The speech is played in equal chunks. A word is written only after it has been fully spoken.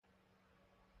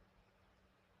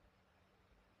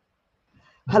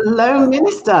Hello,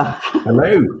 Minister.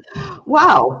 Hello.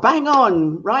 Wow, bang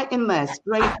on, right in there,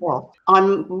 straight off.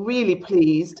 I'm really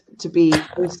pleased to be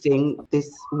hosting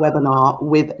this webinar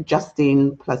with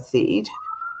Justine Placide.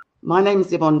 My name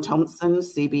is Yvonne Thompson,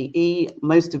 CBE.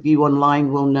 Most of you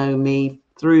online will know me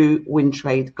through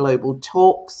Wintrade Global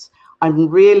Talks. I'm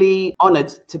really honoured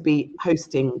to be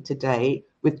hosting today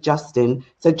with Justine.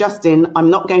 So Justine, I'm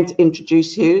not going to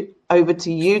introduce you. Over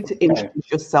to you to introduce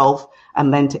yourself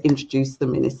and then to introduce the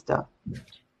Minister.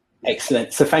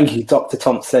 Excellent. So thank you, Dr.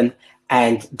 Thompson,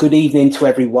 and good evening to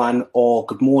everyone, or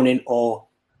good morning or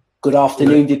good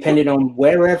afternoon, depending on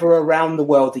wherever around the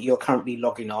world that you're currently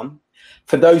logging on.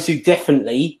 For those who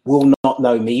definitely will not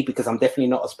know me, because I'm definitely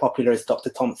not as popular as Dr.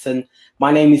 Thompson,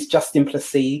 my name is Justine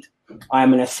Placide. I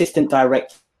am an Assistant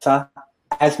Director,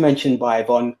 as mentioned by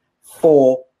Yvonne,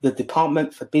 for the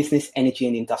Department for Business, Energy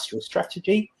and Industrial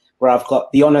Strategy, where I've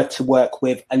got the honour to work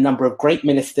with a number of great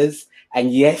ministers.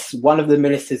 And yes, one of the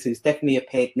ministers who's definitely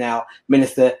appeared now,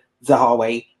 Minister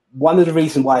Zahawi. One of the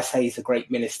reasons why I say he's a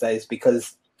great minister is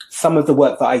because some of the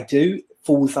work that I do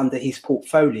falls under his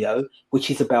portfolio, which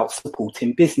is about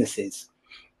supporting businesses.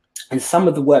 And some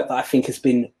of the work that I think has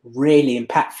been really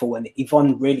impactful,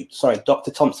 and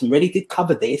Dr. Thompson really did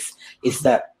cover this, is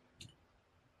that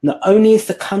not only is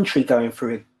the country going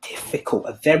through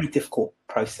a very difficult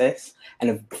process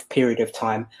and a period of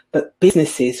time, but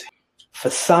businesses, for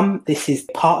some, this is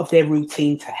part of their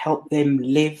routine to help them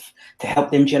live, to help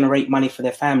them generate money for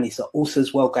their families, are also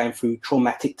as well going through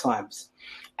traumatic times.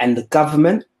 And the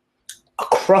government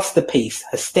across the piece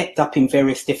has stepped up in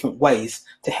various different ways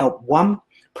to help, one,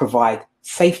 provide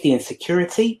safety and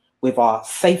security with our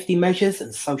safety measures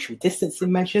and social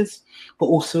distancing measures, but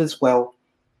also as well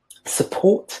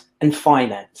support and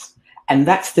finance. And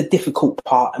that's the difficult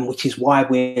part, and which is why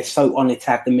we're so honoured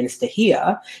to have the Minister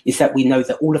here, is that we know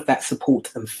that all of that support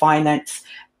and finance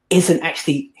isn't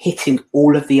actually hitting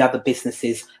all of the other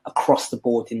businesses across the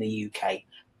board in the UK,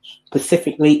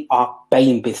 specifically our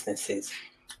BAME businesses.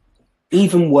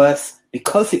 Even worse,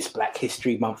 because it's Black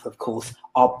History Month, of course,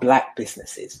 are Black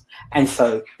businesses. And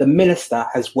so the Minister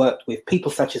has worked with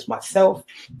people such as myself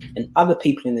and other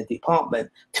people in the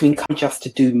department to encourage us to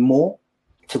do more,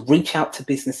 to reach out to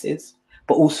businesses,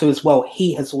 but also as well,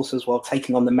 he has also as well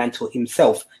taken on the mantle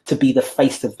himself to be the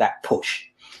face of that push.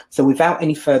 So without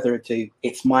any further ado,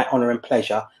 it's my honour and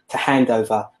pleasure to hand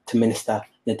over to Minister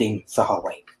Nadhim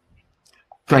Zahawi.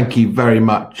 Thank you very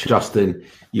much, Justine.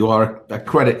 You are a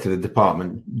credit to the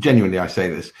department. Genuinely, I say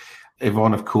this.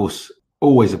 Yvonne, of course,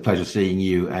 always a pleasure seeing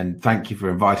you, and thank you for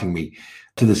inviting me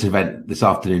to this event this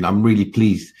afternoon. I'm really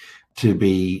pleased to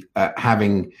be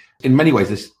having, in many ways,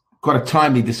 this quite a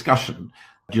timely discussion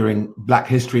during Black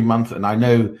History Month, and I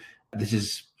know this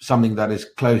is something that is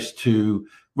close to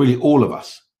really all of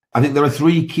us. I think there are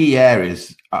three key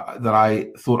areas that I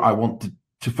thought I wanted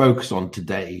to focus on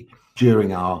today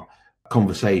during our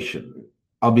conversation.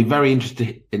 I'll be very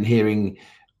interested in hearing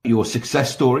your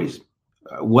success stories,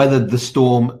 whether the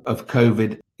storm of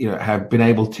COVID, have been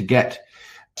able to get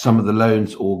some of the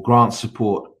loans or grant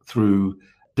support through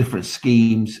different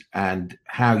schemes, and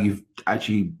how you've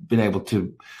actually been able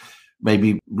to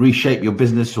maybe reshape your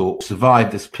business or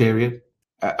survive this period.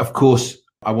 Of course,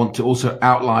 I want to also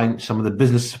outline some of the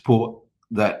business support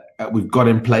that we've got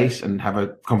in place and have a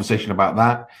conversation about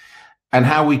that, and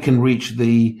how we can reach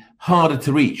the harder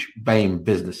to reach BAME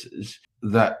businesses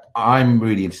that I'm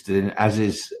really interested in, as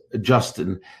is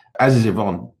Justine, as is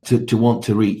Yvonne, to want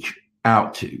to reach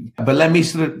out to. But let me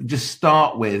sort of just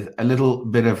start with a little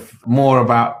bit of more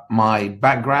about my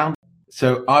background.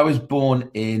 So I was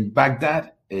born in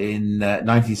Baghdad in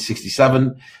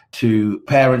 1967 to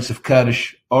parents of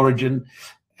Kurdish origin,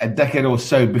 a decade or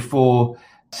so before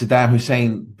Saddam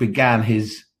Hussein began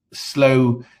his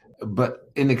slow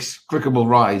but inextricable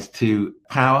rise to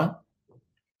power.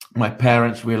 My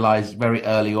parents realized very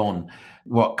early on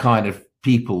what kind of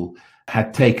people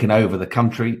had taken over the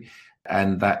country,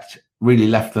 and that really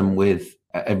left them with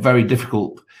a very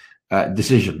difficult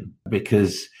decision,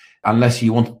 because unless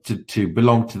you wanted to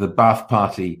belong to the Ba'ath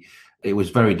Party, it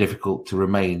was very difficult to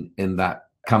remain in that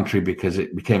country, because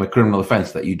it became a criminal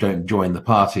offense that you don't join the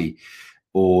party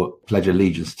or pledge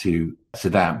allegiance to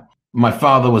Saddam. My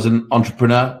father was an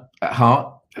entrepreneur at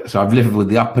heart, so I've lived with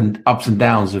the ups and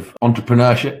downs of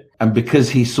entrepreneurship. And because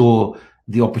he saw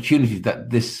the opportunities that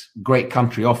this great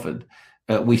country offered,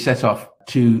 we set off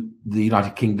to the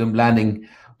United Kingdom, landing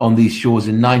on these shores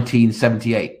in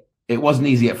 1978. It wasn't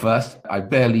easy at first. I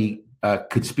barely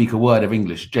could speak a word of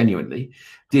English, genuinely.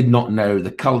 Did not know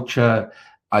the culture.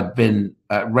 I'd been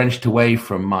wrenched away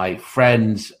from my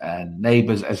friends and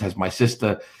neighbors, as has my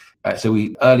sister. So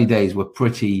early days were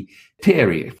pretty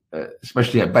teary,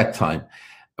 especially at bedtime.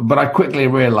 But I quickly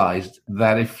realized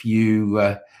that if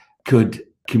you could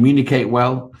communicate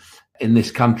well in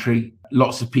this country,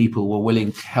 lots of people were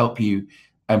willing to help you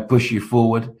and push you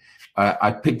forward.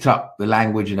 I picked up the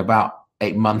language in about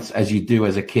 8 months, as you do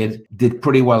as a kid, did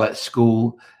pretty well at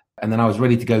school. And then I was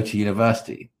ready to go to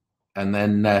university. And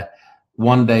then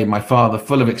one day, my father,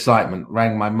 full of excitement,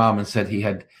 rang my mum and said he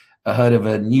had heard of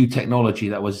a new technology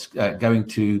that was going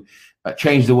to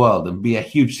change the world and be a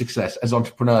huge success, as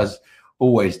entrepreneurs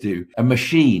always do. A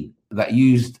machine that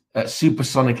used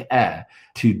supersonic air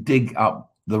to dig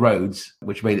up the roads,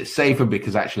 which made it safer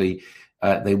because actually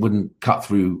they wouldn't cut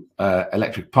through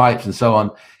electric pipes and so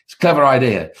on. It's a clever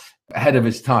idea, ahead of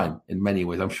its time in many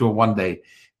ways. I'm sure one day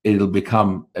it'll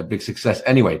become a big success.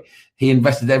 Anyway, he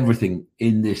invested everything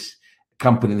in this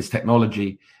company, this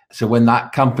technology. So when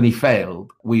that company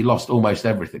failed, we lost almost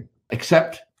everything,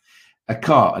 except a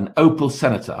car, an Opel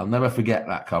Senator. I'll never forget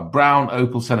that car, brown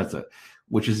Opel Senator,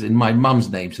 which is in my mum's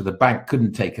name. So the bank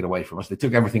couldn't take it away from us. They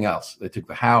took everything else. They took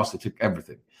the house, they took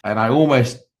everything. And I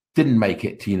almost didn't make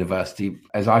it to university,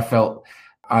 as I felt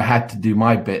I had to do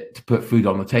my bit to put food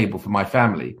on the table for my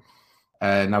family.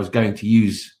 And I was going to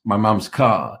use my mum's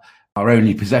car, our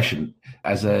only possession,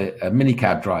 as a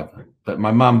minicab driver. But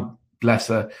my mum, bless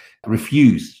her,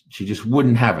 refused. She just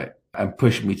wouldn't have it and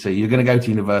pushed me to say, you're going to go to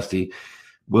university.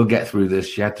 We'll get through this.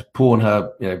 She had to pawn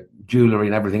her jewelry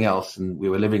and everything else. And we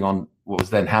were living on what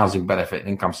was then housing benefit and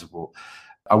income support.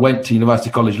 I went to University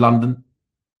College London,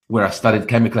 where I studied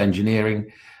chemical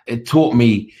engineering. It taught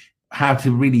me how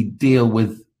to really deal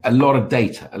with a lot of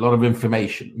data, a lot of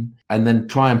information, and then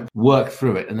try and work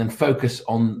through it and then focus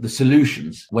on the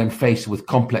solutions when faced with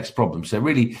complex problems. So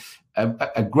really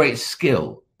a great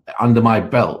skill under my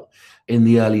belt in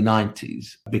the early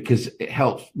 90s, because it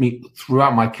helped me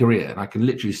throughout my career. And I can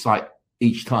literally cite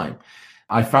each time.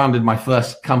 I founded my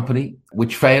first company,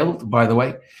 which failed, by the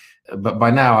way. But by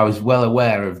now I was well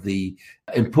aware of the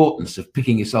importance of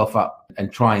picking yourself up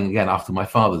and trying again after my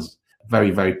father's very,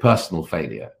 very personal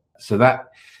failure. So that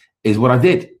is what I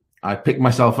did. I picked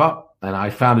myself up and I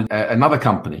founded another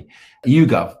company,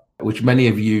 YouGov, which many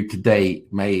of you today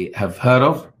may have heard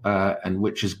of, and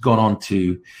which has gone on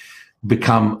to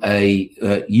become a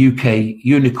UK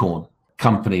unicorn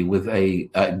company with a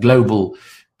global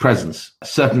presence.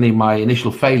 Certainly my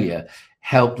initial failure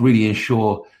helped really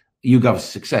ensure YouGov's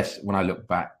success when I look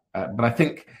back. But I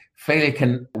think failure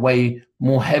can weigh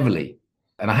more heavily,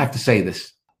 and I have to say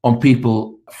this, on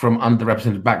people from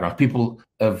underrepresented backgrounds, people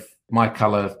of my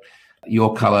color,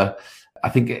 your color. I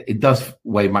think it does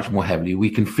weigh much more heavily. We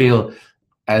can feel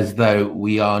as though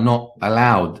we are not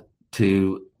allowed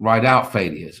to ride out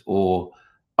failures or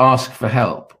ask for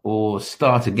help or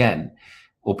start again,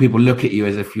 or people look at you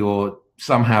as if you're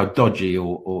somehow dodgy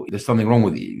or there's something wrong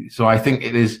with you. So I think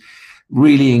it is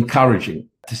really encouraging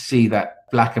to see that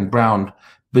Black and brown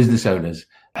business owners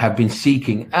have been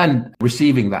seeking and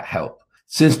receiving that help.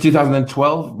 Since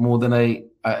 2012, more than a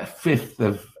fifth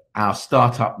of our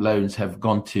startup loans have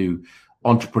gone to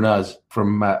entrepreneurs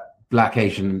from Black,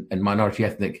 Asian, and minority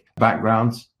ethnic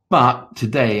backgrounds. But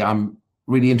today, I'm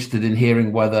really interested in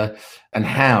hearing whether and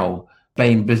how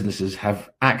BAME businesses have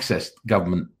accessed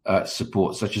government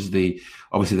support, such as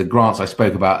obviously the grants I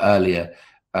spoke about earlier,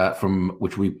 from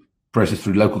which we process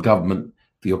through local government,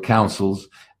 for your councils,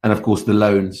 and of course the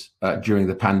loans during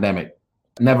the pandemic.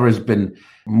 Never has been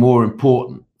more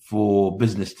important for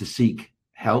business to seek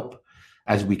help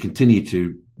as we continue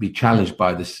to be challenged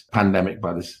by this pandemic,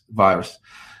 by this virus.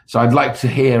 So I'd like to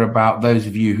hear about those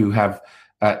of you who have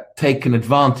taken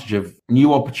advantage of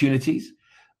new opportunities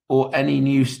or any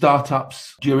new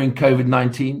startups during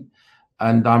COVID-19.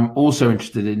 And I'm also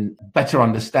interested in better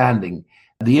understanding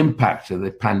the impact of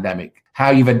the pandemic,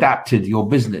 how you've adapted your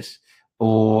business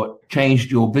or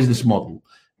changed your business model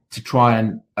to try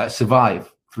and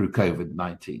survive through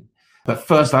COVID-19. But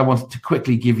first, I wanted to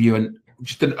quickly give you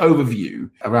just an overview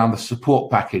around the support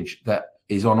package that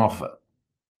is on offer.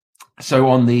 So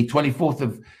on the 24th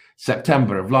of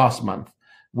September of last month,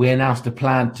 we announced a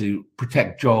plan to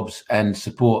protect jobs and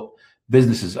support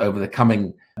businesses over the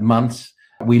coming months.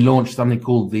 We launched something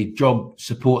called the Job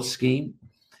Support Scheme.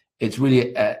 It's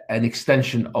really an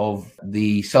extension of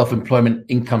the Self-Employment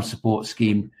Income Support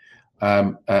Scheme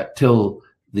till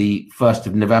the 1st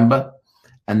of November.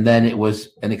 And then it was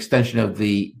an extension of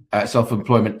the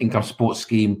Self-Employment Income Support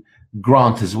Scheme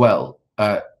grant as well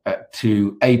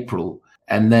to April.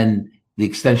 And then the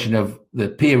extension of the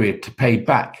period to pay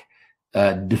back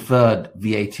deferred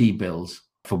VAT bills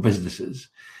for businesses.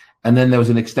 And then there was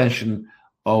an extension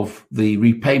of the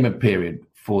repayment period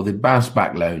for the bounce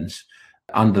back loans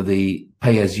under the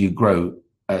Pay As You Grow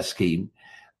scheme.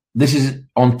 This is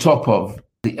on top of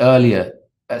the earlier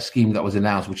scheme that was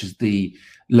announced, which is the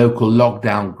local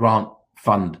lockdown grant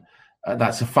fund.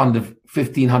 That's a fund of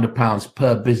 £1,500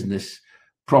 per business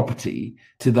property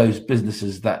to those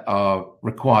businesses that are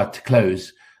required to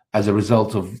close as a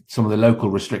result of some of the local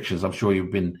restrictions I'm sure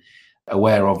you've been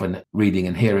aware of and reading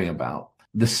and hearing about.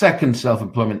 The second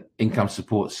self-employment income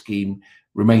support scheme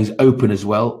remains open as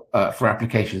well for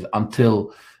applications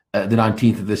until the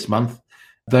 19th of this month.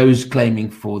 Those claiming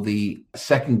for the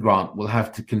second grant will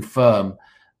have to confirm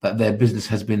that their business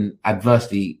has been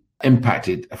adversely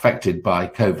affected by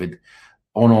COVID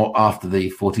on or after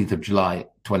the 14th of July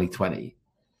 2020.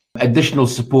 Additional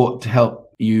support to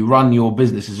help you run your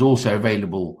business is also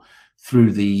available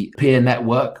through the Peer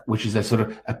Network, which is a sort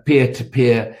of a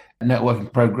peer-to-peer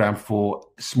networking program for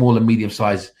small and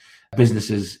medium-sized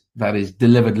businesses that is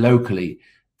delivered locally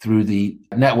through the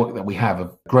network that we have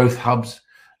of growth hubs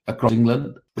across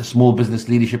England, the Small Business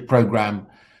Leadership Program,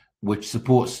 which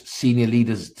supports senior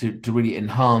leaders to really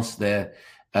enhance their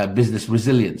business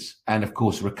resilience, and of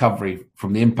course recovery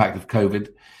from the impact of COVID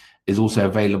is also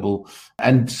available,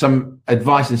 and some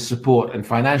advice and support and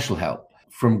financial help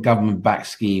from government-backed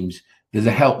schemes. There's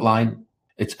a helpline.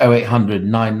 It's 0800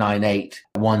 998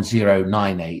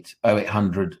 1098,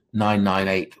 0800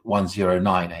 998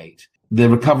 1098. The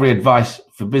Recovery Advice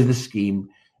for Business scheme,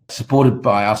 supported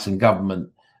by us in government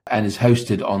and is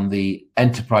hosted on the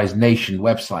Enterprise Nation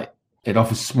website. It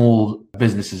offers small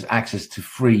businesses access to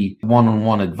free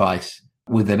one-on-one advice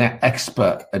with an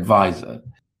expert advisor.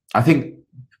 I think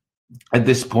at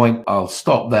this point, I'll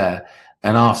stop there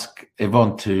and ask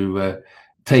Yvonne to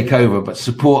take over, but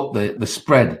support the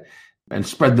spread and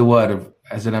spread the word of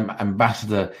as an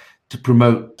ambassador to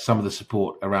promote some of the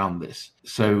support around this.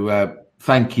 So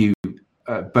thank you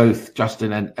both,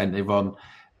 Justin and Yvonne.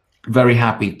 Very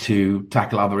happy to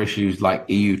tackle other issues like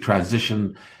EU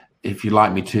transition, if you'd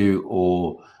like me to,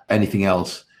 or anything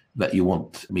else that you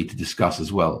want me to discuss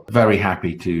as well. Very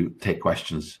happy to take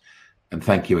questions. And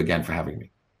thank you again for having me.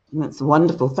 That's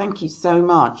wonderful. Thank you so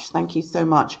much. Thank you so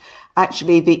much.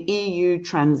 Actually, the EU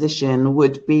transition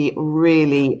would be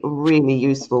really, really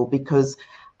useful because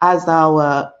as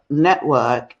our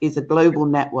network is a global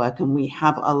network and we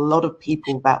have a lot of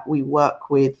people that we work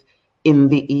with in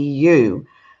the EU.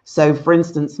 So, for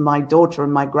instance, my daughter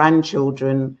and my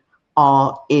grandchildren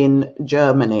are in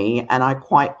Germany and I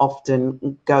quite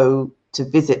often go to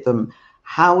visit them.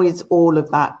 How is all of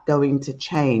that going to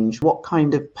change? What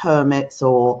kind of permits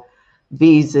or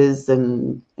visas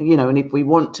and if we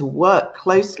want to work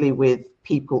closely with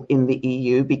people in the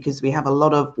EU, because we have a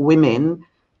lot of women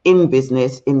in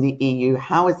business in the EU,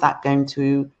 how is that going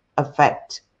to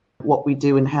affect what we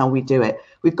do and how we do it?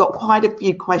 We've got quite a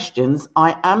few questions.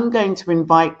 I am going to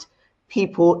invite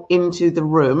people into the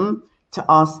room to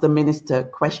ask the Minister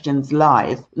questions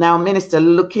live. Now, Minister,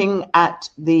 looking at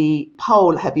the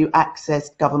poll, have you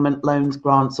accessed government loans,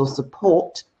 grants or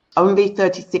support? Only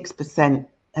 36%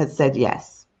 has said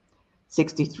yes,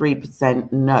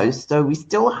 63% no. So we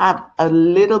still have a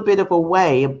little bit of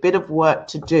a bit of work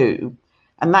to do.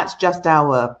 And that's just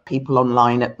our people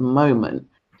online at the moment.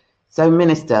 So,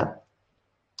 Minister,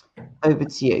 over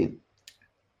to you.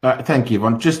 Thank you,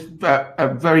 Yvonne. Just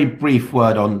a very brief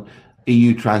word on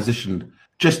EU transition.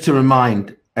 Just to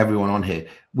remind everyone on here,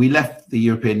 we left the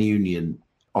European Union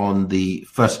on the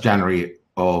 1st of January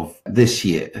of this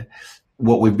year.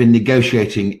 What we've been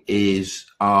negotiating is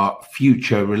our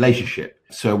future relationship.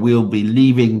 So we'll be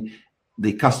leaving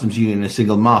the customs union in a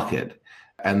single market,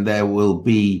 and there will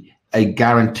be a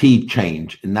guaranteed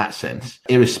change in that sense,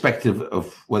 irrespective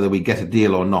of whether we get a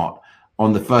deal or not,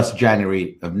 on the 1st of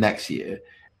January of next year.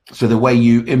 So the way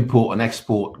you import and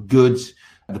export goods,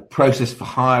 the process for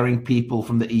hiring people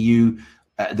from the EU,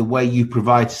 the way you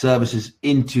provide services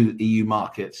into EU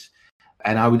markets.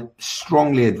 And I would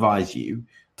strongly advise you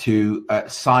to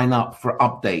sign up for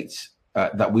updates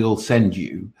that we'll send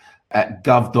you at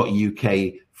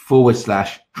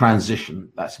gov.uk/transition.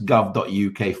 That's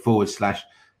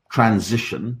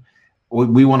gov.uk/transition.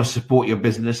 We want to support your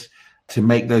business to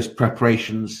make those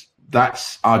preparations.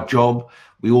 That's our job.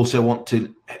 We also want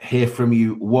to hear from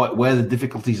you where the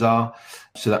difficulties are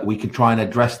so that we can try and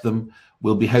address them.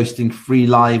 We'll be hosting free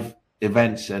live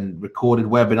events and recorded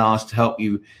webinars to help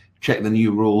you check the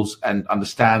new rules and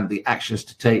understand the actions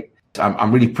to take.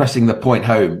 I'm really pressing the point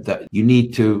home that you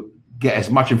need to get as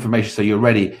much information so you're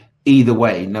ready either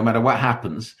way, no matter what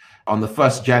happens. On the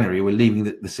 1st of January, we're leaving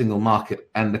the single market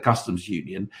and the customs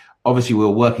union. Obviously, we're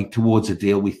working towards a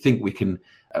deal. We think we can,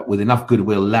 with enough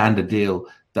goodwill, land a deal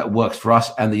that works for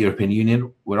us and the European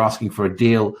Union. We're asking for a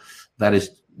deal that is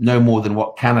no more than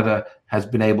what Canada has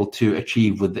been able to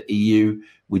achieve with the EU.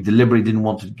 We deliberately didn't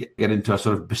want to get into a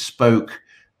sort of bespoke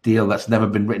deal that's never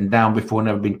been written down before,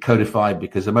 never been codified,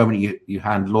 because the moment you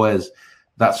hand lawyers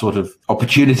that sort of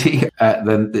opportunity,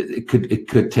 then it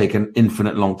could take an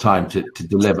infinite long time to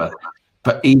deliver.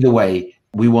 But either way,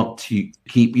 we want to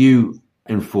keep you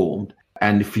informed,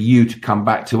 and for you to come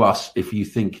back to us if you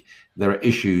think there are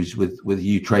issues with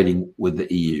you trading with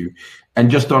the EU. And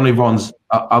just on Yvonne's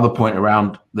other point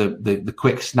around the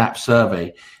quick snap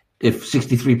survey, if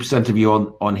 63% of you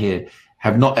on here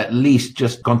have not at least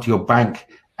just gone to your bank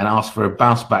and asked for a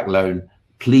bounce back loan,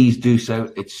 please do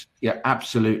so. It's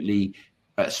absolutely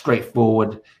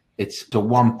straightforward. It's a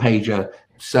one-pager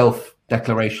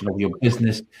self-declaration of your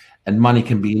business, and money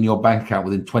can be in your bank account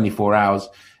within 24 hours.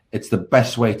 It's the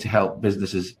best way to help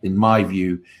businesses, in my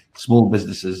view, small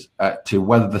businesses, to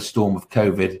weather the storm of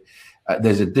COVID.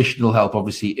 There's additional help,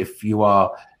 obviously, if you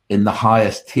are in the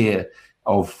highest tier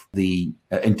of the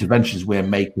interventions we're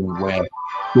making, where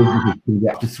businesses can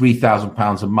get up to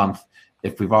 £3,000 a month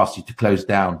if we've asked you to close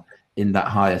down in that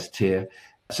highest tier.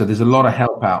 So there's a lot of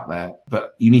help out there,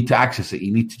 but you need to access it.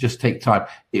 You need to just take time.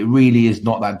 It really is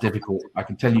not that difficult. I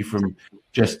can tell you from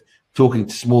just talking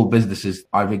to small businesses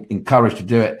I've encouraged to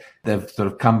do it. They've sort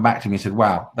of come back to me and said,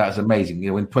 wow, that's amazing.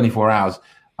 In 24 hours,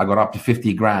 I got up to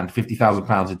 50 grand,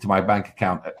 £50,000 into my bank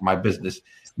account at my business. It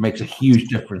makes a huge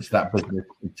difference to that business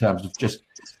in terms of just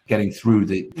getting through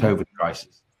the COVID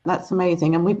crisis. That's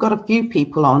amazing. And we've got a few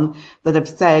people on that have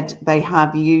said they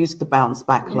have used the bounce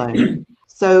back loan.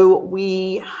 So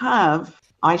we have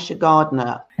Aisha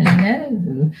Gardner.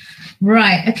 Hello.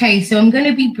 Right. Okay. So I'm going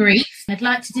to be brief. I'd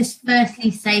like to just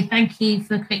firstly say thank you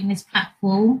for creating this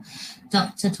platform,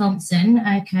 Dr. Thompson.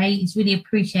 Okay. It's really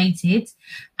appreciated.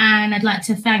 And I'd like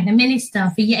to thank the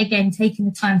Minister for yet again taking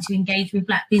the time to engage with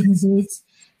Black businesses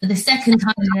for the second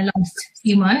time in the last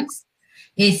few months.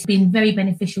 It's been very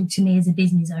beneficial to me as a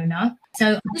business owner.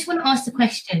 So I just want to ask the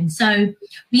question. So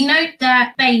we note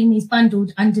that BAME is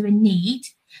bundled under a need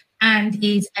and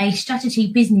is a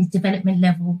strategy business development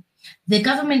level. The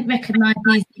government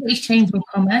recognises the British Chamber of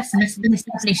Commerce, and it's been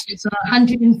established for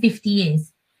 150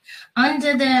 years.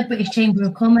 Under the British Chamber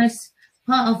of Commerce,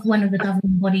 part of one of the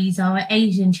governing bodies, our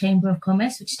Asian Chamber of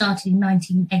Commerce, which started in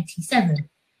 1987.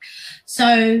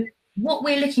 So what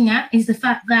we're looking at is the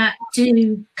fact that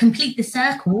to complete the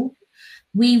circle,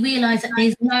 we realise that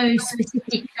there's no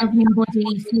specific governing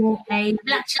body for a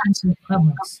Black Chamber of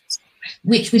Commerce,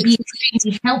 which would be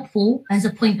extremely helpful as a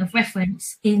point of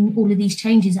reference in all of these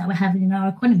changes that we're having in our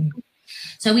economy.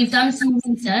 So we've done some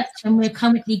research and we're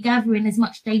currently gathering as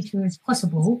much data as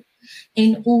possible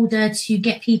in order to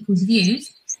get people's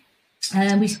views.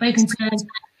 We've spoken to,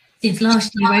 since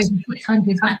last year, over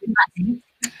 600 Black businesses,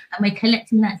 and we're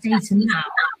collecting that data now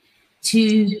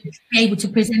to be able to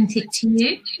present it to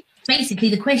you. Basically,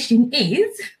 the question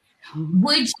is,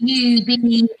 would you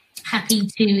be happy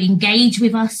to engage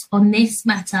with us on this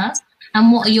matter?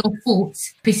 And what are your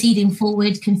thoughts proceeding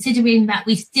forward, considering that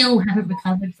we still haven't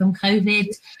recovered from COVID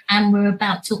and we're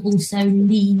about to also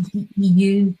leave the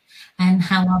EU, and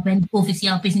how obviously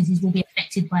our businesses will be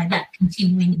affected by that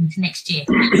continuing into next year?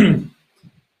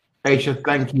 Aisha,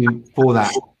 thank you for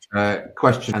that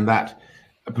question and that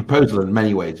proposal in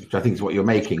many ways, which I think is what you're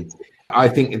making. I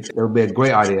think it would be a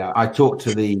great idea. I talk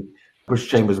to the British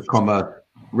Chambers of Commerce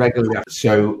regularly,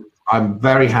 so I'm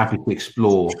very happy to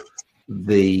explore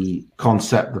the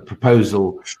concept, the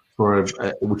proposal for,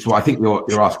 which I think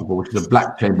you're asking for, which is a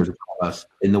Black Chambers of Commerce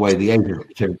in the way the Asian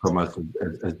Chamber of Commerce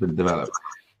has been developed.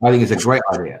 I think it's a great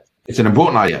idea. It's an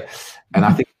important idea, and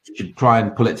I think we should try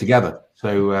and pull it together.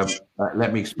 So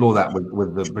let me explore that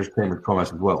with the British Chamber of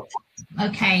Commerce as well.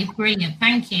 Okay, brilliant.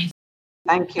 Thank you.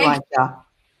 Thank you, Aisha.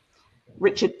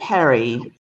 Richard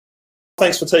Perry.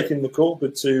 Thanks for taking the call.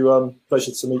 Good to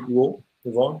pleasure to meet you all,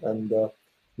 Yvonne and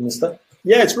Minister.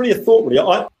 Yeah, it's really a thought.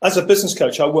 Really, as a business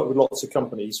coach, I work with lots of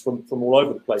companies from all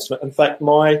over the place. In fact,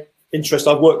 my interest,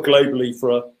 I've worked globally for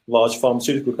a large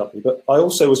pharmaceutical company, but I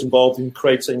also was involved in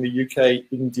creating the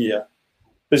UK-India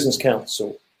Business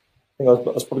Council. I think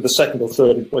I was probably the second or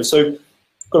third employee. So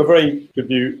I've got a very good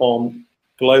view on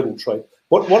global trade.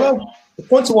 The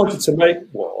point I wanted to make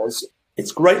was,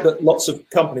 it's great that lots of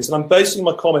companies, and I'm basing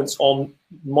my comments on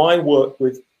my work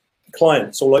with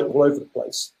clients all over the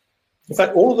place. In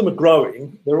fact, all of them are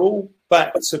growing. They're all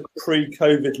back to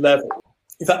pre-COVID level.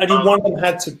 In fact, only one of them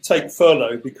had to take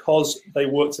furlough because they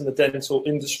worked in the dental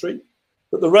industry,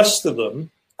 but the rest of them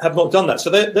have not done that. So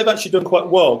they've actually done quite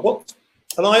well.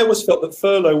 And I always felt that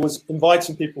furlough was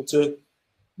inviting people to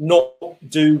not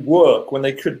do work when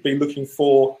they could be looking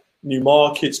for new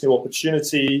markets, new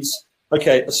opportunities,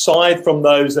 okay, aside from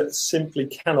those that simply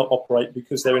cannot operate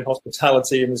because they're in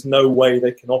hospitality and there's no way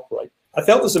they can operate, I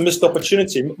felt there's a missed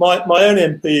opportunity. My own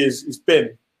MP is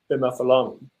Bim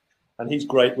Afellami, and he's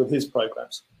great with his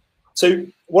programs. So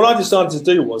what I decided to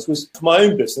do was for my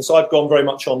own business, I've gone very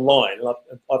much online, and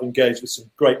I've engaged with some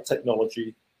great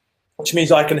technology, which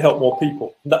means I can help more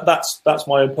people. That's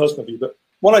my own personal view. But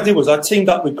what I did was I teamed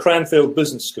up with Cranfield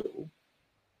Business School,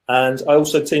 and I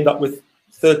also teamed up with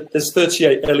there's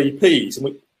 38 LEPs,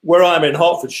 and where I'm in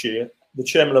Hertfordshire, the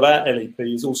chairman of our LEP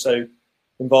is also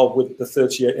involved with the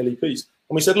 38 LEPs.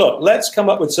 And we said, look, let's come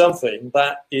up with something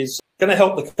that is going to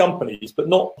help the companies, but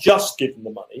not just give them the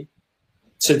money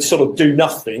to sort of do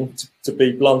nothing, to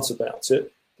be blunt about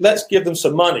it. Let's give them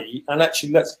some money, and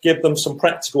actually let's give them some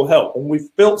practical help. And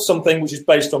we've built something which is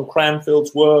based on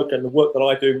Cranfield's work and the work that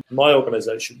I do in my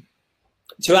organisation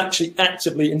to actually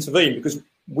actively intervene, because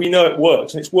we know it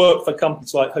works. And it's worked for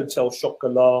companies like Hotel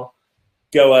Chocolat,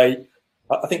 Go8.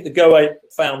 I think the Go8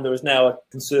 founder is now a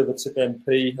Conservative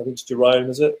MP. I think it's Jerome,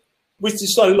 is it? We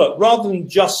decided, look, rather than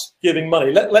just giving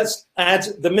money, let's add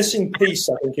the missing piece,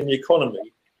 I think, in the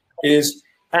economy is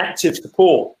active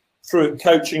support through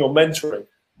coaching or mentoring,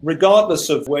 regardless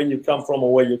of where you come from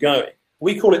or where you're going.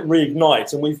 We call it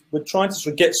Reignite, and we're trying to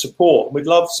sort of get support. We'd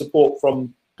love support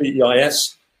from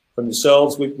BEIS, from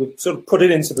yourselves. We've sort of put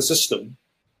it into the system,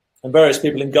 and various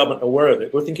people in government are aware of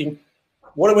it. We're thinking,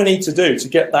 what do we need to do to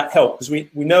get that help? Because we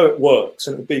know it works,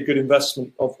 and it would be a good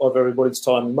investment of everybody's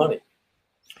time and money.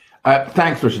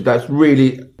 Thanks, Richard. That's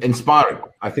really inspiring.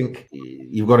 I think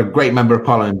you've got a great member of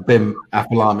parliament, Bim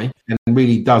Afellami, and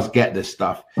really does get this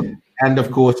stuff. And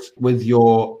of course, with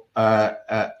your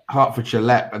Hertfordshire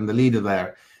LEP, and the leader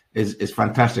there is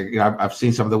fantastic. You know, I've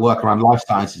seen some of the work around life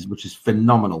sciences, which is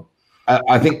phenomenal.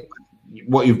 I think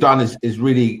what you've done is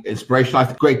really inspirational. I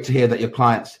think great to hear that your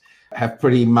clients have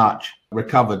pretty much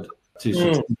recovered to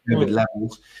COVID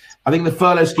levels. I think the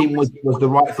furlough scheme was the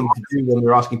right thing to do when we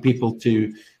were asking people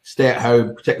to stay at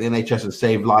home, protect the NHS, and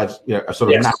save lives. You know, a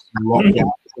sort of national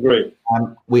lockdown. Agreed.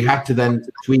 We had to then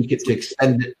tweak it to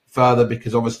extend it further,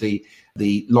 because obviously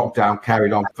the lockdown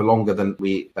carried on for longer than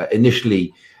we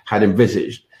initially had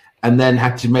envisaged, and then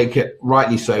had to make it,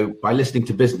 rightly so, by listening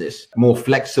to business, more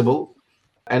flexible.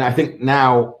 And I think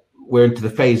now we're into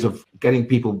the phase of getting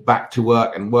people back to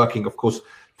work and working, of course,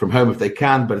 from home if they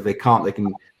can, but if they can't, they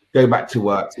can go back to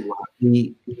work.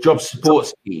 The job support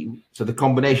scheme, so the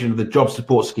combination of the job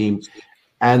support scheme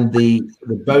and the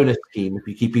bonus scheme, if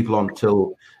you keep people on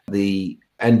till the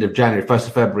end of January, 1st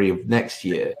of February of next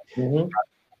year,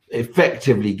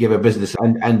 effectively give a business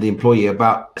and the employee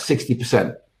about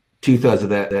 60%,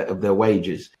 2/3 of their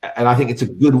wages. And I think it's a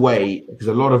good way, because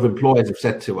a lot of employers have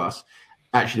said to us,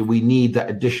 actually, we need that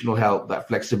additional help, that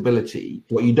flexibility.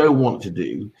 What you don't want to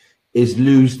do is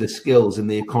lose the skills in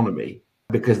the economy,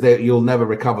 because you'll never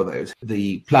recover those.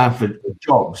 The plan for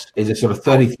jobs is a sort of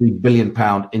 £33 billion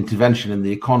intervention in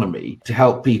the economy to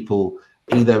help people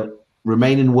either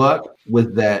remain in work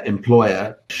with their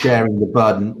employer, sharing the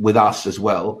burden with us as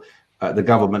well, the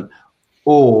government,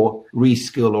 or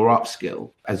reskill or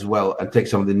upskill as well, and take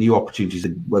some of the new opportunities,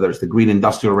 whether it's the green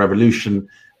industrial revolution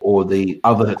or the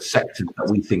other sectors that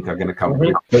we think are going to come.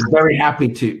 But very happy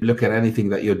to look at anything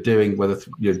that you're doing, whether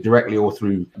directly or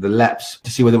through the LEPs, to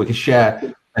see whether we can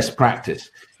share best practice.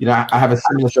 You know, I have a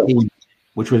similar scheme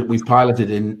which we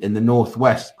piloted in the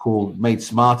Northwest called Made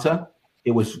Smarter.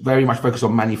 It was very much focused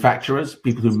on manufacturers,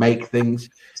 people who make things,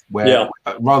 where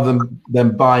rather than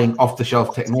them buying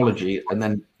off-the-shelf technology and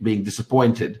then being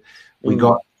disappointed, we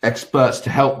got experts to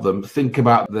help them think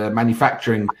about the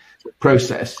manufacturing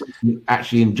process and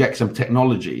actually inject some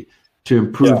technology to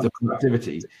improve the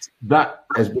productivity. That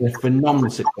has been a phenomenal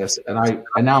success. And I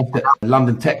announced at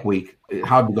London Tech Week, it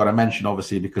hardly got a mention,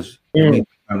 obviously, because we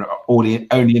are only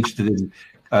interested in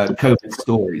COVID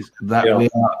stories, that we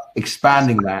are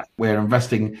expanding that. We're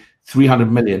investing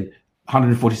 300 million,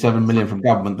 147 million from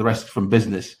government, the rest from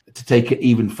business, to take it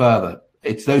even further.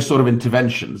 It's those sort of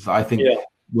interventions that I think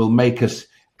will make us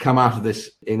come out of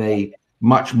this in a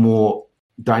much more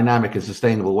dynamic and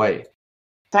sustainable way.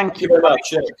 Thank you very much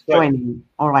for joining.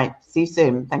 All right, see you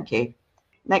soon. Thank you.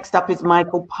 Next up is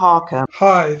Michael Parker.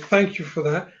 Hi, thank you for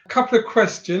that. A couple of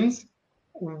questions.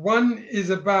 One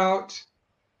is about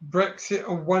Brexit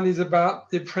and one is about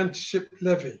the apprenticeship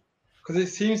levy, because it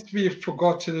seems to be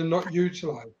forgotten and not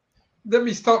utilised. Let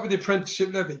me start with the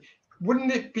apprenticeship levy.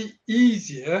 Wouldn't it be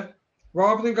easier,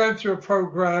 rather than going through a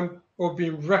programme or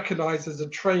being recognised as a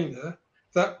trainer,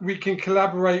 that we can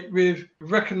collaborate with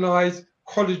recognised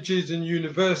colleges and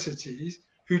universities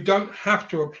who don't have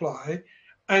to apply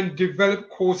and develop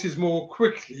courses more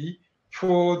quickly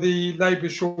for the labour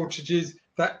shortages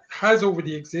that has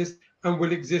already existed and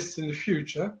will exist in the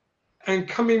future. And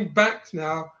coming back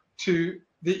now to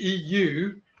the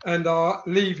EU and our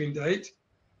leaving date,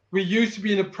 we used to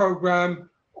be in a program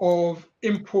of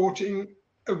importing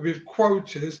with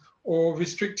quotas or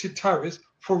restricted tariffs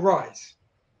for rice.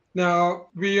 Now,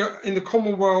 we are in the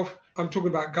Commonwealth, I'm talking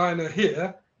about Guyana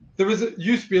here,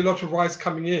 used to be a lot of rice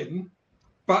coming in,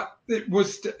 but it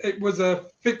was a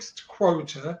fixed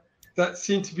quota that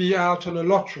seemed to be out on a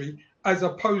lottery, as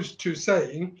opposed to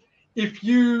saying, if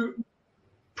you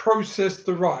process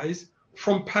the rice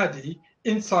from paddy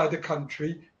inside the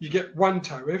country, you get one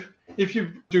tariff. If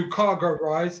you do cargo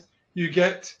rice, you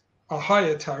get a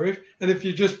higher tariff. And if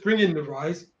you just bring in the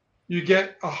rice, you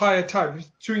get a higher tariff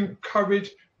to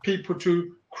encourage people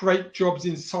to create jobs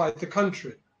inside the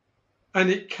country. And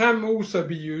it can also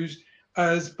be used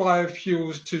as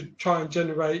biofuels to try and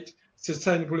generate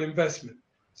sustainable investment.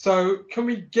 So can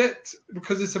we get,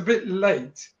 because it's a bit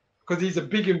late, because these are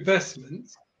big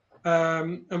investments,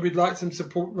 and we'd like some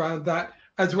support around that,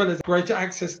 as well as greater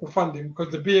access to funding,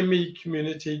 because the BME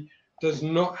community does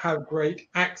not have great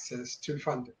access to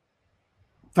funding.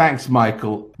 Thanks,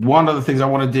 Michael. One of the things I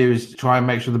want to do is try and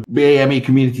make sure the BAME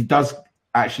community does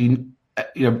actually,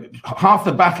 half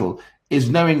the battle is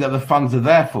knowing that the funds are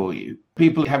there for you.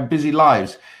 People have busy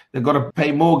lives. They've got to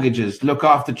pay mortgages, look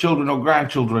after children or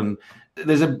grandchildren.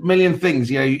 There's a million things.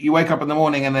 You wake up in the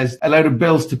morning and there's a load of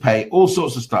bills to pay, all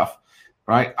sorts of stuff,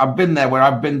 right? I've been there where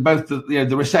I've been both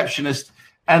the receptionist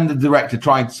and the director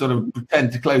trying to sort of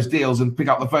pretend to close deals and pick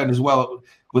up the phone as well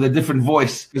with a different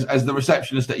voice as the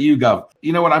receptionist at YouGov.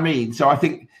 You know what I mean? So I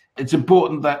think it's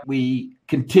important that we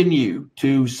continue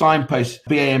to signpost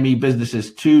BAME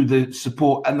businesses to the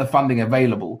support and the funding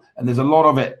available. And there's a lot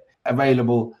of it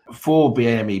available for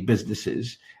BAME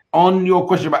businesses. On your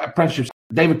question about apprenticeships,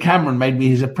 David Cameron made me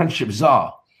his apprenticeship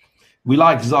czar. We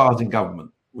like czars in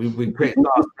government. We create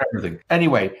czars for everything.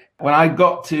 Anyway, when I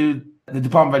got to the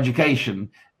Department of Education,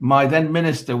 my then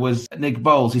minister was Nick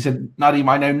Bowles. He said, Nadeem,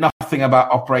 I know nothing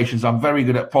about operations. I'm very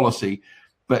good at policy,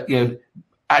 but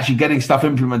actually getting stuff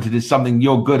implemented is something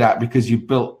you're good at because you've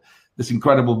built this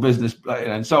incredible business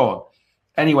and so on.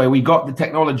 Anyway, we got the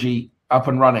technology up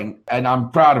and running, and I'm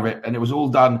proud of it. And it was all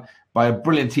done by a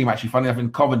brilliant team, actually, funny enough,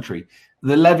 in Coventry.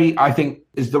 The levy, I think,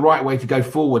 is the right way to go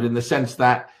forward in the sense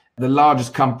that the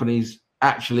largest companies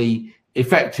actually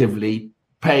effectively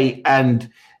pay and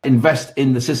invest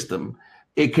in the system.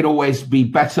 It can always be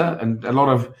better, and a lot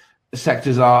of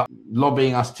sectors are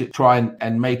lobbying us to try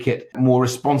and make it more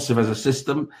responsive as a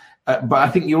system. But I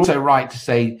think you're also right to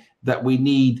say that we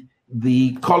need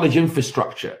the college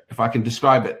infrastructure, if I can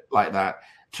describe it like that,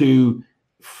 to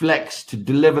flex, to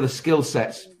deliver the skill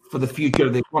sets for the future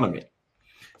of the economy.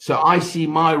 So I see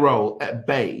my role at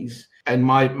BEIS and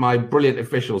my brilliant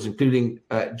officials, including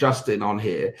Justin on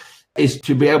here, is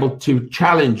to be able to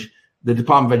challenge the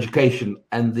Department of Education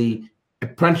and the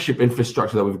apprenticeship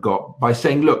infrastructure that we've got by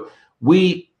saying, look,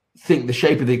 we think the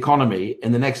shape of the economy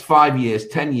in the next 5 years,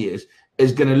 10 years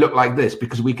is going to look like this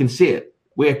because we can see it.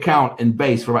 We account in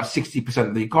BEIS for about 60%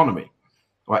 of the economy,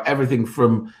 right? Everything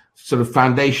from sort of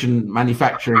foundation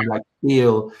manufacturing like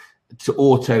steel to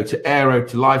auto to aero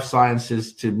to life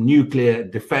sciences to nuclear,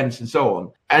 defense and so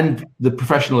on. And the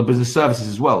professional and business services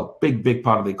as well. Big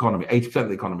part of the economy, 80% of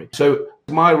the economy. So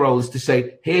my role is to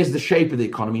say, here's the shape of the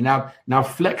economy. Now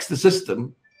flex the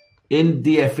system in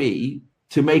DFE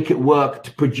to make it work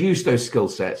to produce those skill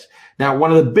sets. Now,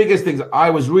 one of the biggest things I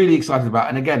was really excited about,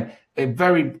 and again,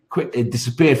 it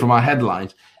disappeared from our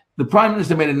headlines. The Prime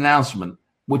Minister made an announcement,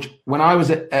 which when I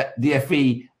was at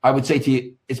DFE, I would say to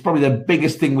you, it's probably the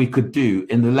biggest thing we could do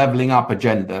in the leveling up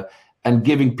agenda and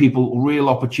giving people real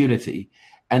opportunity.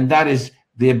 And that is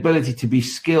the ability to be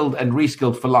skilled and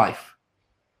reskilled for life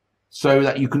so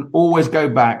that you can always go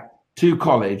back to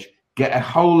college, get a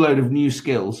whole load of new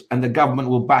skills, and the government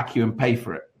will back you and pay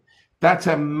for it. That's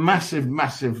a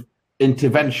massive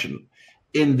intervention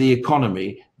in the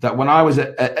economy that when I was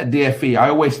at DFE, I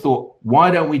always thought,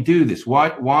 why don't we do this?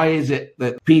 Why is it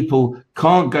that people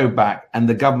can't go back and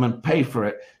the government pay for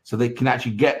it so they can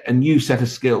actually get a new set of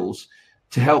skills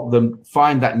to help them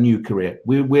find that new career?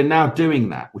 We're now doing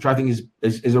that, which I think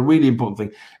is a really important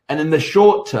thing. And in the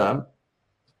short term,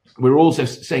 we're also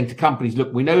saying to companies,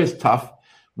 look, we know it's tough.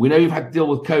 We know you've had to deal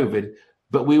with COVID,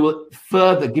 but we will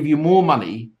further give you more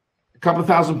money, a couple of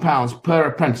 £1,000 per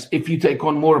apprentice, if you take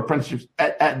on more apprenticeships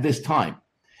at this time.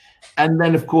 And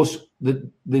then, of course,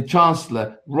 the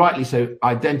Chancellor, rightly so,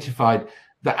 identified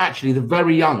that actually the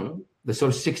very young, the sort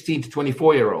of 16 to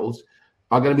 24-year-olds,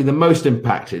 are going to be the most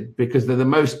impacted because they're the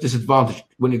most disadvantaged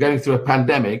when you're going through a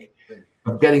pandemic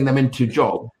of getting them into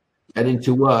job and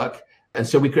into work. And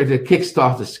so we created a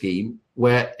Kickstarter scheme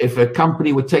where if a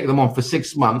company would take them on for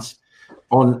 6 months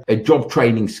on a job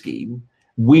training scheme,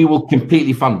 we will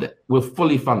completely fund it. We'll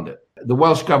fully fund it. The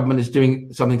Welsh government is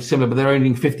doing something similar, but they're only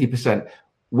doing 50%.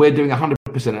 We're doing 100%.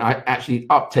 And actually,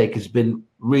 uptake has been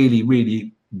really,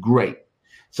 really great.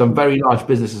 Some very large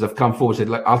businesses have come forward and said,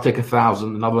 like, I'll take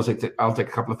 1,000. Another one said, I'll take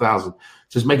a couple of thousand.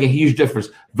 So it's making a huge difference.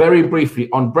 Very briefly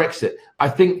on Brexit, I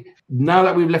think now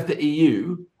that we've left the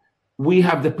EU, we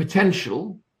have the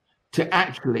potential to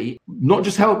actually not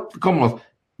just help the Commonwealth,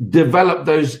 develop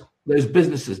those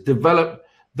businesses, develop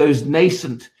those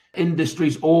nascent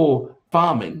industries or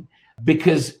farming,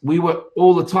 because we were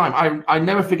all the time. I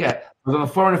never forget, I was on a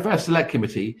Foreign Affairs Select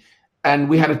Committee and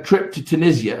we had a trip to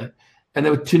Tunisia, and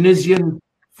there were Tunisian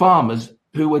farmers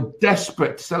who were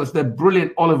desperate to sell us their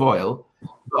brilliant olive oil,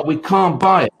 but we can't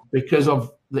buy it because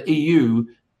of the EU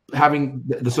having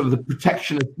the sort of the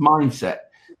protectionist mindset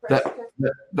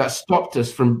that stopped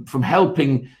us from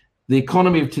helping the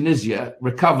economy of Tunisia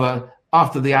recover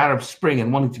after the Arab Spring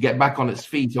and wanting to get back on its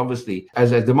feet, obviously,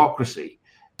 as a democracy.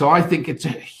 So I think it's a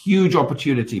huge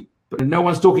opportunity, but no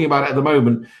one's talking about it at the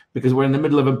moment because we're in the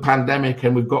middle of a pandemic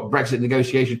and we've got Brexit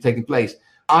negotiations taking place.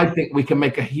 I think we can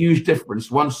make a huge difference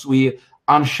once we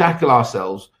unshackle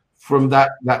ourselves from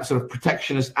that sort of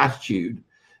protectionist attitude,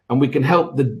 and we can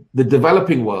help the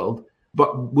developing world,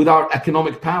 but with our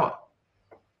economic power.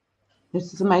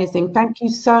 This is amazing. Thank you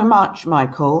so much,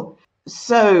 Michael.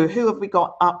 So who have we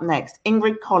got up next?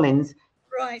 Ingrid Collins.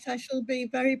 Right, I shall be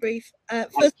very brief.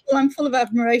 First of all, I'm full of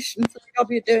admiration for the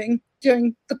job you're doing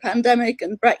during the pandemic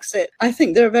and Brexit. I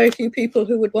think there are very few people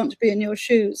who would want to be in your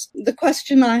shoes. The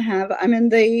question I have, I'm in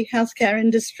the healthcare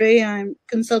industry. I'm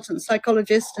consultant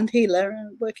psychologist and healer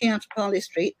working out of Parley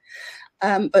Street,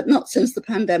 but not since the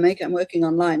pandemic. I'm working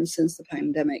online since the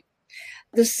pandemic.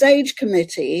 The SAGE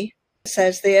committee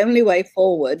says the only way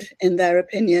forward, in their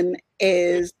opinion,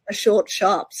 is a short,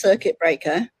 sharp circuit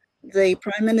breaker. The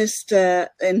Prime Minister,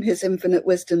 in his infinite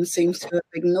wisdom, seems to have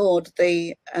ignored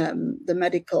the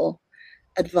medical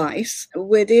advice.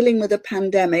 We're dealing with a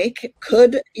pandemic.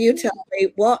 Could you tell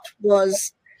me what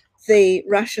was the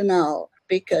rationale?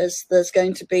 Because there's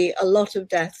going to be a lot of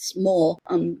deaths more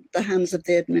on the hands of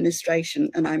the administration,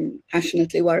 and I'm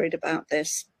passionately worried about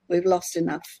this. We've lost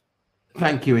enough.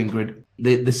 Thank you, Ingrid.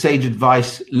 The SAGE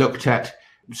advice looked at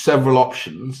several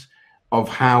options of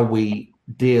how we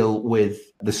deal with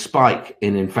the spike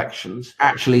in infections.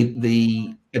 Actually,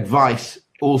 the advice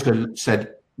also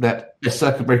said that a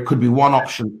circuit breaker could be one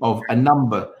option of a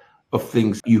number of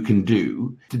things you can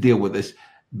do to deal with this.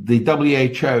 The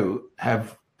WHO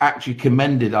have actually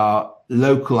commended our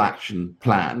local action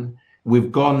plan.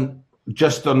 We've gone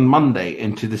just on Monday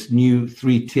into this new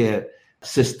 3-tier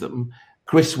system.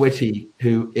 Chris Whitty,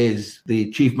 who is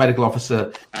the Chief Medical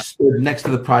Officer, stood next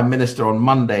to the Prime Minister on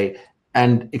Monday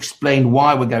and explained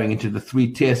why we're going into the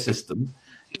 3-tier system.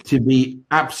 To be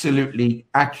absolutely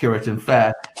accurate and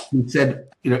fair, he said,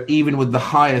 even with the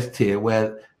highest tier,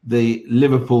 where the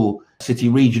Liverpool City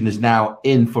region is now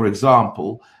in, for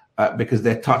example, because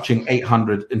they're touching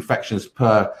 800 infections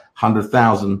per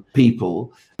 100,000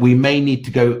 people, we may need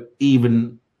to go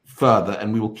even further,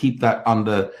 and we will keep that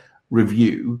under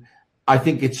review. I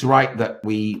think it's right that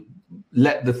we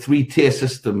let the 3-tier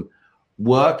system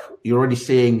work. You're already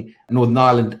seeing Northern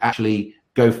Ireland actually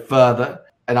go further.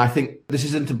 And I think this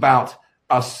isn't about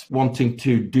us wanting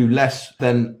to do less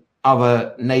than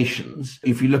other nations.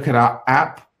 If you look at our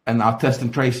app and our test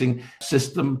and tracing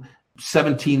system,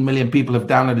 17 million people have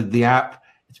downloaded the app.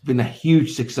 It's been a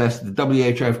huge success. The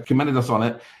WHO have commended us on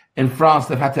it. In France,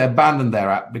 they've had to abandon their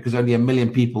app because only 1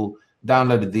 million people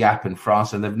downloaded the app in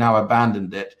France, and they've now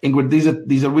abandoned it. Ingrid,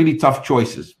 these are really tough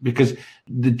choices, because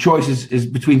the choice is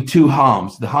between two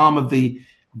harms: the harm of the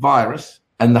virus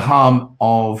and the harm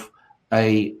of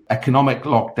a economic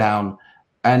lockdown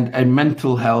and a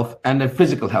mental health and a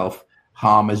physical health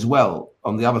harm as well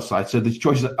on the other side. So these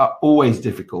choices are always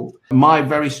difficult. My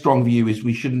very strong view is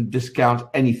we shouldn't discount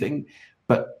anything,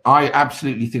 but I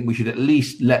absolutely think we should at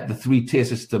least let the 3-tier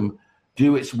system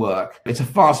do its work. It's a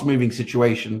fast-moving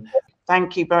situation.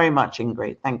 Thank you very much,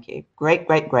 Ingrid. Thank you. Great.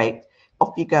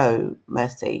 Off you go,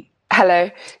 Mercy. Hello.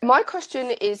 My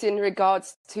question is in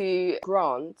regards to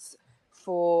grants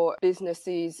for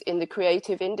businesses in the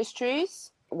creative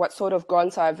industries. What sort of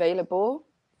grants are available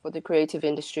for the creative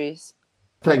industries?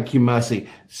 Thank you, Mercy.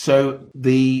 So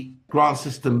the grant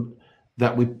system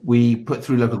that we put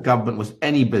through local government was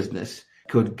any business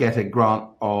could get a grant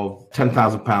of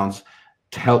 £10,000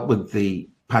 to help with the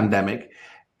pandemic.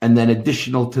 And then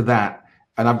additional to that,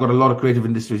 and I've got a lot of creative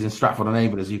industries in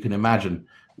Stratford-on-Avon, as you can imagine,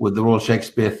 with the Royal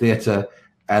Shakespeare Theatre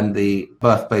and the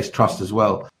Birthplace Trust as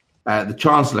well. the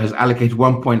Chancellor has allocated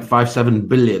 1.57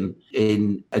 billion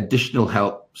in additional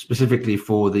help specifically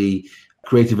for the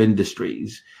creative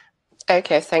industries.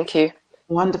 Okay, thank you.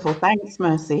 Wonderful. Thanks,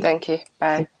 Mercy. Thank you.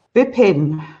 Bye.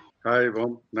 Vipin. Hi,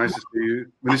 Yvonne. Nice to see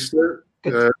you. Minister,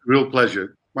 real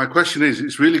pleasure. My question is,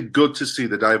 it's really good to see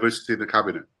the diversity in the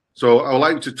Cabinet. So I would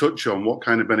like to touch on what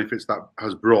kind of benefits that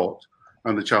has brought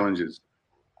and the challenges.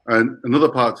 And another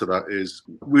part to that is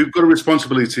we've got a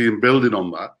responsibility in building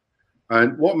on that.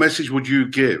 And what message would you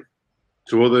give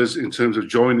to others in terms of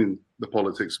joining the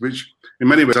politics, which in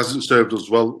many ways hasn't served us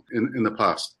well in the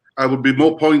past? I would be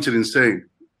more pointed in saying,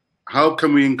 how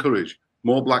can we encourage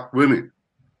more black women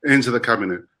into the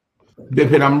Cabinet?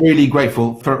 Vipin, I'm really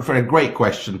grateful for a great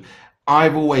question.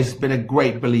 I've always been a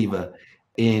great believer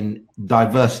in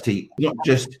diversity, not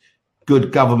just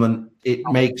good government. It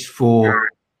makes for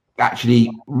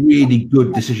actually really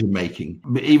good decision making.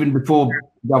 Even before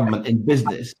government, in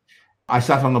business, I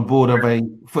sat on the board of a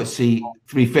FTSE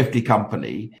 350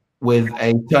 company with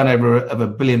a turnover of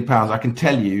 £1 billion. I can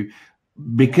tell you,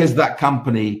 because that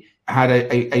company had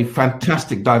a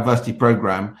fantastic diversity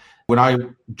program. When I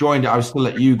joined it, I was still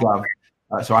at YouGov,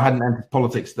 so I hadn't entered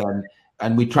politics then.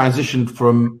 And we transitioned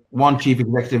from one chief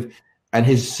executive, and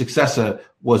his successor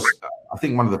was, I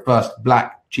think, one of the first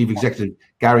black chief executives,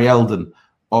 Gary Eldon,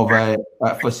 of a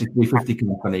FTSE 350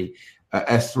 company,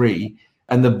 S3.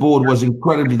 And the board was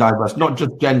incredibly diverse, not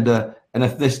just gender and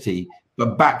ethnicity,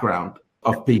 but background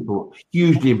of people,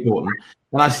 hugely important.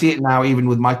 And I see it now even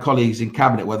with my colleagues in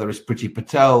cabinet, whether it's Priti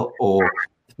Patel or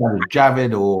Sajid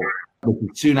Javid or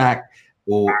Rishi Sunak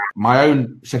or my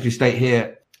own Secretary of State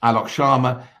here, Alok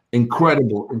Sharma,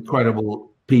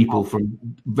 incredible people from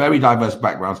very diverse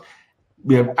backgrounds.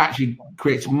 We have actually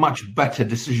creates much better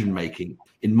decision making,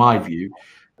 in my view.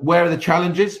 Where are the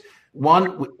challenges?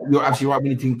 One, you're absolutely right. We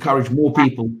need to encourage more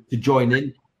people to join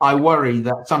in. I worry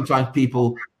that sometimes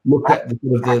people look at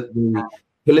the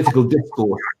political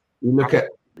discourse. You look at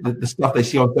the stuff they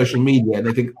see on social media and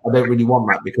they think, I don't really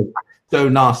want that because it's so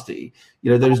nasty.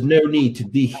 You know, there's no need to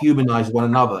dehumanize one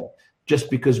another just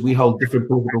because we hold different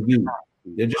political views.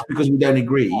 You know, just because we don't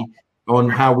agree on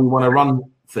how we want to run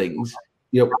things,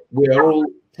 you know, we're all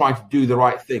trying to do the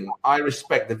right thing. I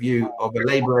respect the view of a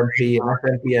Labour MP, an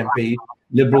SNP MP,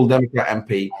 Liberal Democrat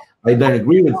MP. I don't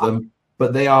agree with them,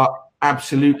 but they are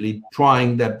absolutely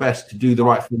trying their best to do the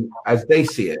right thing as they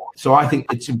see it. So I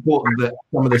think it's important that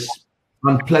some of this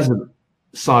unpleasant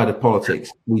side of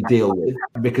politics we deal with,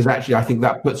 because actually I think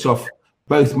that puts off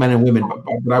both men and women.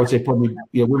 But I would say probably,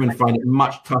 you know, women find it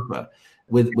much tougher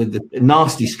with the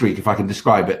nasty streak, if I can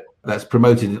describe it, that's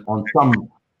promoted on some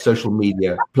social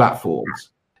media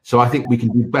platforms. So I think we can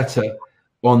do better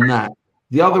on that.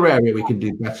 The other area we can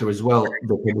do better as well,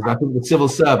 is I think the civil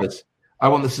service. I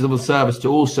want the civil service to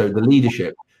also, the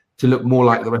leadership, to look more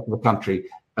like the rest of the country.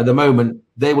 At the moment,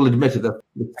 they will admit it, that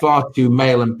it's far too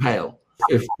male and pale,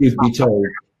 if truth be told,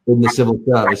 in the civil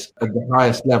service at the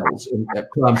highest levels, at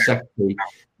Perm Secretary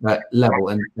level.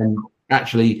 And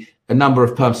actually, a number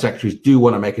of Perm Secretaries do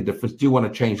want to make a difference, do want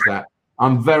to change that.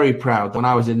 I'm very proud. When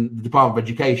I was in the Department of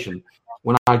Education,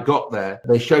 when I got there,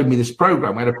 they showed me this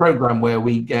program. We had a program where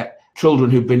we get children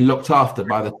who've been looked after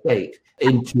by the state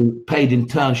into paid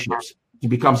internships to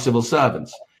become civil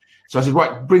servants. So I said,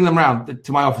 right, bring them around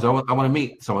to my office. I want to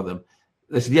meet some of them.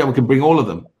 They said, yeah, we can bring all of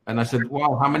them. And I said,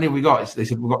 well, how many have we got? They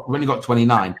said, we've only got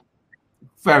 29.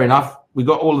 Fair enough. We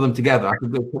got all of them together. I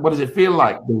said, what does it feel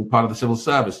like being part of the civil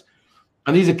service?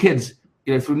 And these are kids,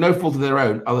 you know, through no fault of their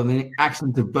own, other than the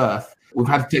accident of birth. We've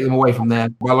had to take them away from their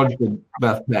biological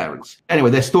birth parents. Anyway,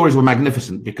 their stories were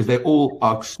magnificent because they all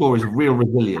are stories of real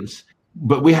resilience,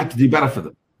 but we had to do better for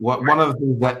them. One of the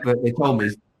things that they told me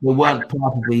is they weren't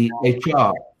part of the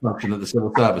HR function of the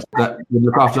civil service that would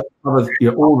look after other,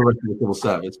 you know, all the rest of the civil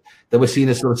service. They were seen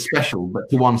as sort of special, but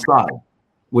to one side,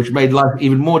 which made life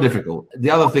even more difficult.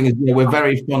 The other thing is, you know, we're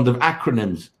very fond of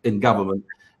acronyms in government,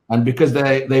 and because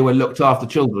they were looked after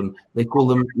children, they call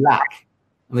them LAC.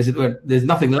 And they said, well, there's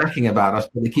nothing lacking about us,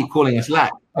 but they keep calling us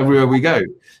LAC everywhere we go.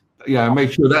 You know,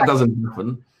 make sure that doesn't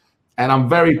happen. And I'm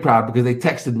very proud because they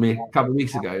texted me a couple of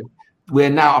weeks ago. We're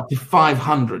now up to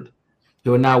 500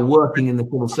 who are now working in the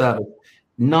civil service.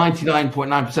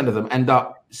 99.9% of them end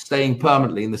up staying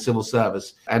permanently in the civil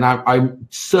service. And I'm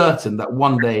certain that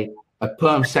one day a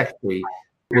Perm Secretary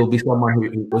will be someone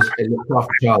who was a looked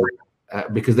after child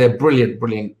because they're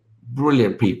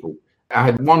brilliant people. I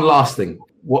had one last thing.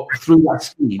 Through that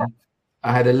scheme,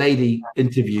 I had a lady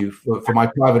interview for my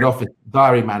private office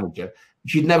diary manager.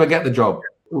 She'd never get the job.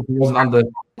 It wasn't under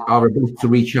our ability to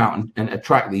reach out and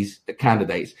attract these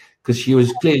candidates because she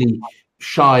was clearly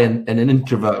shy and an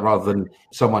introvert rather than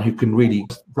someone who can really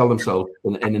tell themselves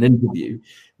in an interview.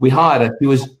 We hired her. She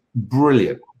was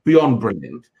brilliant, beyond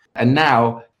brilliant. And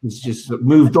now he's just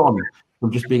moved on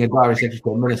from just being a diary secretary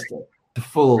to a minister to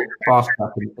full fast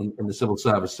track in the civil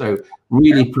service. So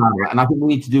really proud of that. And I think we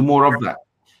need to do more of that,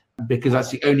 because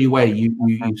that's the only way you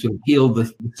sort of heal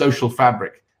the social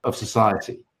fabric of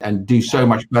society and do so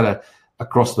much better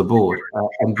across the board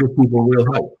and give people real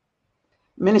hope.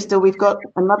 Minister, we've got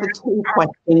another 2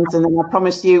 questions, and then I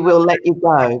promise you we'll let you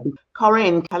go.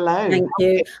 Corinne, hello. Thank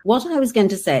you. What I was going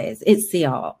to say is it's the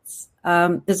arts.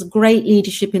 There's great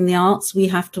leadership in the arts. We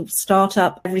have to start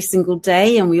up every single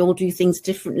day, and we all do things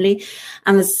differently.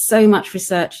 And there's so much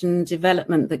research and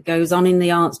development that goes on in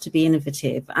the arts to be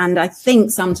innovative. And I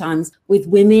think sometimes with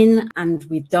women and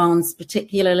with dance,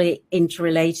 particularly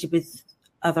interrelated with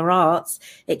other arts,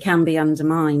 it can be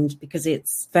undermined because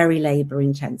it's very labor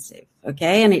intensive.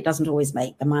 Okay. And it doesn't always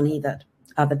make the money that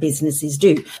other businesses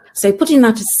do. So putting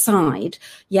that aside,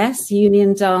 yes,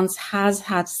 Union Dance has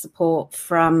had support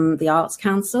from the Arts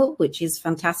Council, which is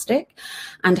fantastic,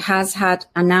 and has had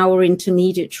an hour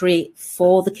intermediary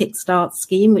for the Kickstart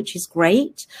scheme, which is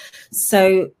great.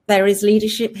 So there is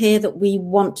leadership here that we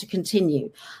want to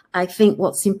continue. I think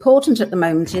what's important at the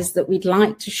moment is that we'd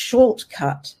like to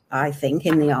shortcut, I think,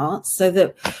 in the arts, so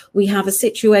that we have a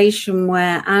situation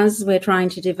where, as we're trying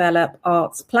to develop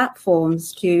arts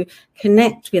platforms to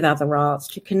connect with other arts,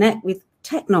 to connect with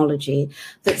technology,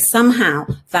 that somehow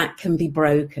that can be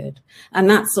brokered. And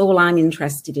that's all I'm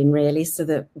interested in, really, so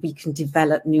that we can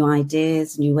develop new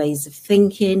ideas, new ways of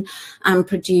thinking and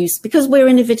produce, because we're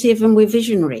innovative and we're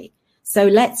visionary. So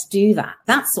let's do that.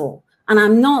 That's all. And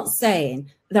I'm not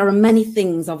saying there are many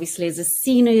things, obviously, as a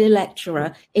senior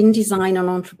lecturer in design and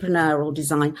entrepreneurial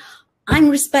design, I'm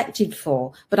respected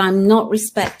for, but I'm not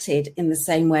respected in the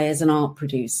same way as an art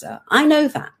producer. I know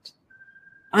that.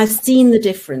 I've seen the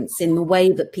difference in the way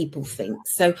that people think.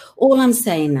 So all I'm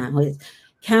saying now is,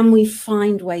 can we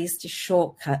find ways to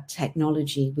shortcut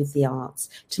technology with the arts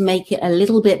to make it a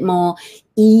little bit more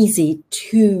easy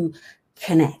to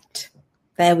connect?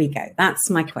 There we go. That's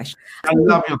my question. I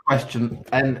love your question.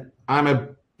 And I'm a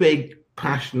big,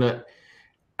 passionate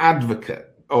advocate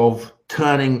of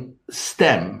turning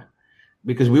STEM,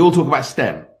 because we all talk about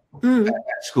STEM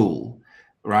at school,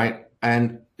 right?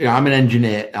 And I'm an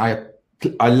engineer.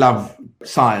 I love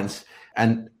science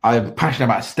and I'm passionate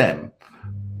about STEM,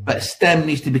 but STEM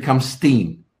needs to become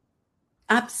STEAM.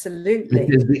 Absolutely.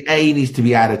 Because the A needs to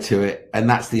be added to it, and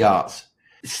that's the arts.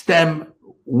 STEM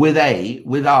with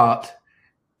art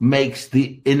makes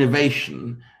the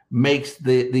innovation, makes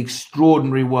the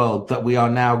extraordinary world that we are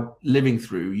now living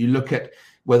through. You look at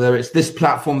whether it's this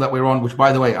platform that we're on, which,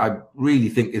 by the way, I really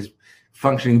think is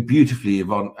functioning beautifully,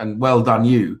 Yvonne, and well done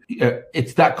you.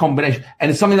 It's that combination.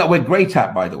 And it's something that we're great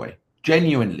at, by the way.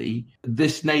 Genuinely,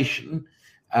 this nation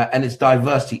and its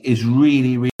diversity is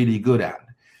really, really good at.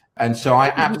 And so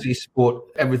I absolutely support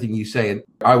everything you say. And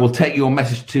I will take your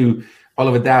message to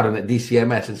Oliver Dowden at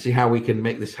DCMS and see how we can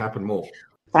make this happen more.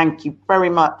 Thank you very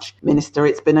much, Minister.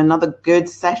 It's been another good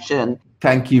session.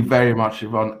 Thank you very much,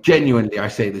 Yvonne. Genuinely, I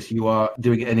say this, you are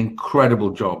doing an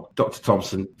incredible job, Dr.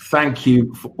 Thompson. Thank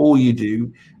you for all you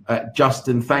do.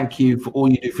 Justin, thank you for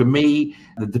all you do for me,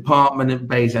 the department at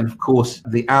Bays, and of course,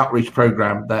 the outreach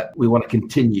program that we want to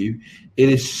continue. It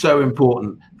is so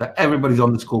important that everybody's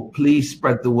on this call. Please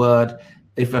spread the word.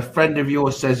 If a friend of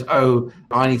yours says, oh,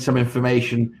 I need some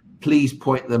information, please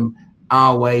point them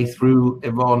our way through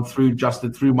Yvonne, through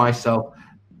Justin, through myself,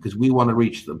 because we want to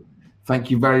reach them.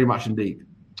 Thank you very much indeed.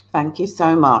 Thank you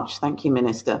so much. Thank you,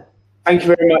 Minister. Thank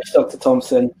you very much, Dr.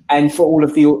 Thompson. And for all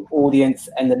of the audience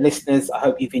and the listeners, I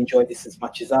hope you've enjoyed this as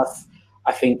much as us.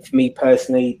 I think for me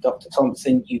personally, Dr.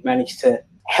 Thompson, you've managed to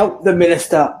help the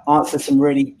Minister answer some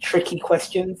really tricky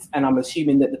questions. And I'm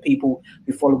assuming that the people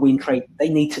who follow Wintrade, they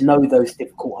need to know those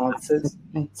difficult answers.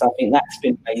 So I think that's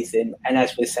been amazing. And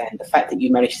as we're saying, the fact that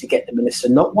you managed to get the Minister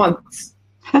not once,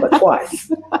 but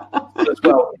twice as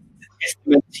well, is a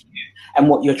testament to you and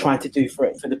what you're trying to do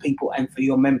for the people and for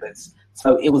your members.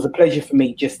 So it was a pleasure for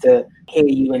me just to hear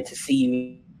you and to see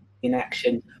you in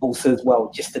action also as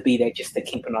well, just to be there, just to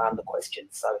keep an eye on the questions.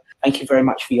 So thank you very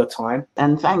much for your time.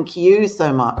 And thank you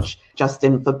so much,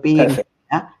 Justin, for being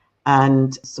here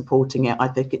and supporting it. I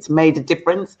think it's made a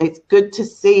difference. It's good to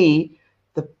see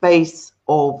the face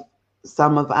of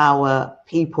some of our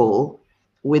people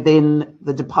within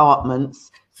the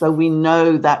departments, so we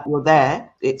know that we're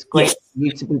there. It's great for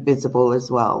you to be visible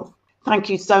as well. Thank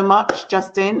you so much,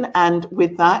 Justin. And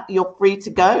with that, you're free to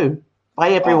go.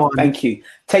 Bye, everyone. Thank you.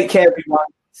 Take care, everyone.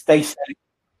 Stay safe.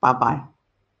 Bye-bye.